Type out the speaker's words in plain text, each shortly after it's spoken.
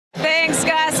Thanks,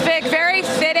 Gus. Vic, very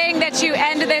fitting that you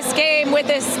end this game with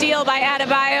a steal by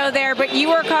Adebayo there, but you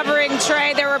were covering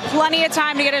Trey. There were plenty of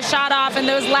time to get a shot off in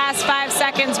those last 5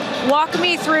 seconds. Walk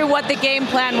me through what the game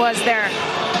plan was there.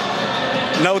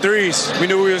 No threes. We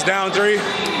knew we was down 3,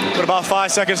 with about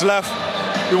 5 seconds left.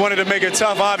 We wanted to make it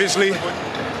tough, obviously.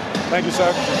 Thank you,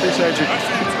 sir. Appreciate you.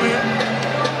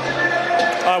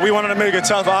 We wanted to make it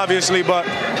tough, obviously, but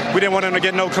we didn't want him to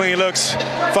get no clean looks,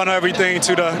 funnel everything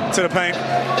to the paint.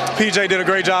 PJ did a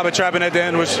great job of trapping at the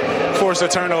end, which forced a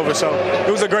turnover. So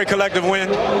it was a great collective win,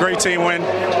 great team win.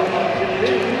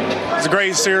 It's a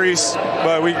great series,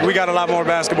 but we got a lot more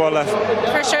basketball left.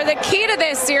 For sure. The key to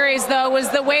this series, though, was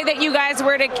the way that you guys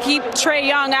were to keep Trae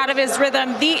Young out of his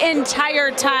rhythm the entire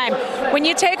time. When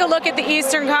you take a look at the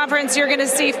Eastern Conference, you're going to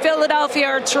see Philadelphia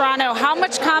or Toronto. How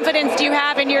much confidence do you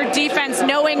have in your defense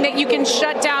knowing that you can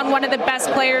shut down one of the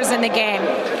best players in the game?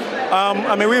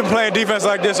 I mean, we've been playing defense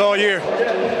like this all year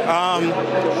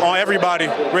on everybody,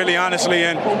 really, honestly.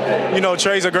 And, you know,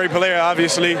 Trey's a great player,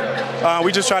 obviously.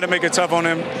 We just try to make it tough on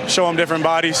him, show him different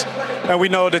bodies. And we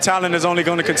know the talent is only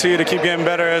going to continue to keep getting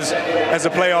better as the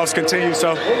playoffs continue.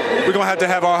 So we're going to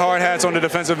have our hard hats on the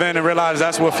defensive end and realize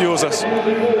that's what fuels us.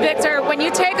 Victor, when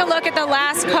you take a look at the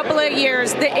last couple of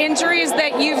years, the injuries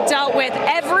that you've dealt with,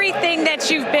 everything that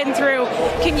you've been through,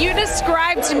 can you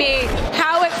describe to me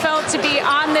how it felt to be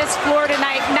on this floor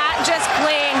tonight, not just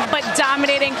playing, but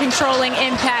dominating, controlling,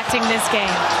 impacting this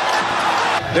game?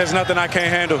 There's nothing I can't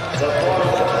handle.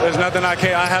 There's nothing I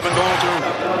haven't gone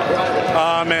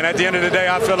through. Man, at the end of the day,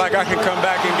 I feel like I can come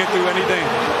back and get through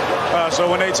anything. So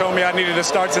when they told me I needed to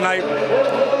start tonight,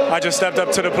 I just stepped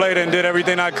up to the plate and did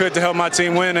everything I could to help my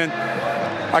team win. And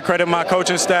I credit my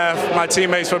coaching staff, my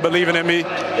teammates for believing in me,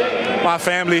 my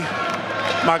family,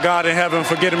 my God in heaven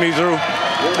for getting me through.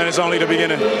 And it's only the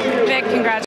beginning. Vic, congratulations.